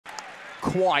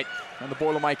quite. And the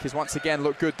Boilermakers once again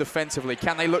look good defensively.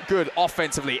 Can they look good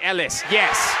offensively? Ellis,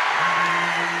 yes.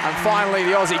 And finally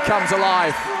the Aussie comes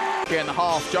alive. In the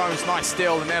half, Jones, nice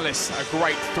steal, and Ellis, a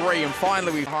great three. And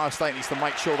finally, Ohio State needs to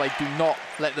make sure they do not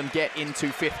let them get into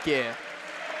fifth gear.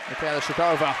 Michaela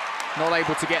Shakova not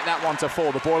able to get that one to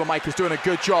fall. The Boilermakers doing a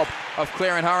good job of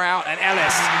clearing her out, and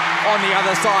Ellis on the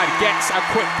other side gets a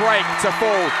quick break to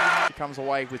fall. She comes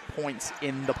away with points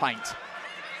in the paint.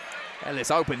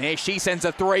 Ellis open here, she sends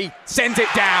a three, sends it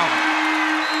down.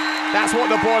 That's what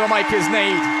the Boilermakers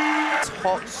need.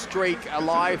 Hot streak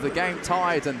alive, the game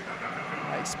tied, and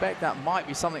I expect that might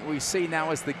be something we see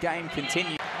now as the game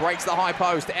continues. Breaks the high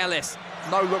post, Ellis,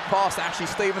 no look past Ashley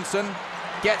Stevenson,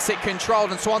 gets it controlled,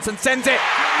 and Swanson sends it,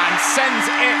 and sends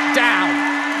it down.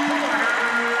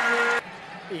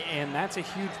 And that's a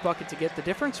huge bucket to get. The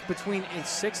difference between a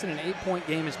 6 and an 8-point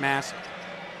game is massive.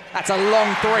 That's a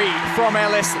long three from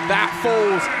Ellis, that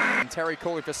falls. And Terry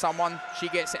calling for someone, she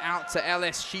gets it out to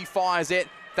Ellis, she fires it,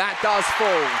 that does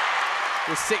fall.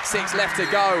 With 6:6 left to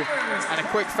go, and a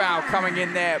quick foul coming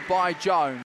in there by Jones.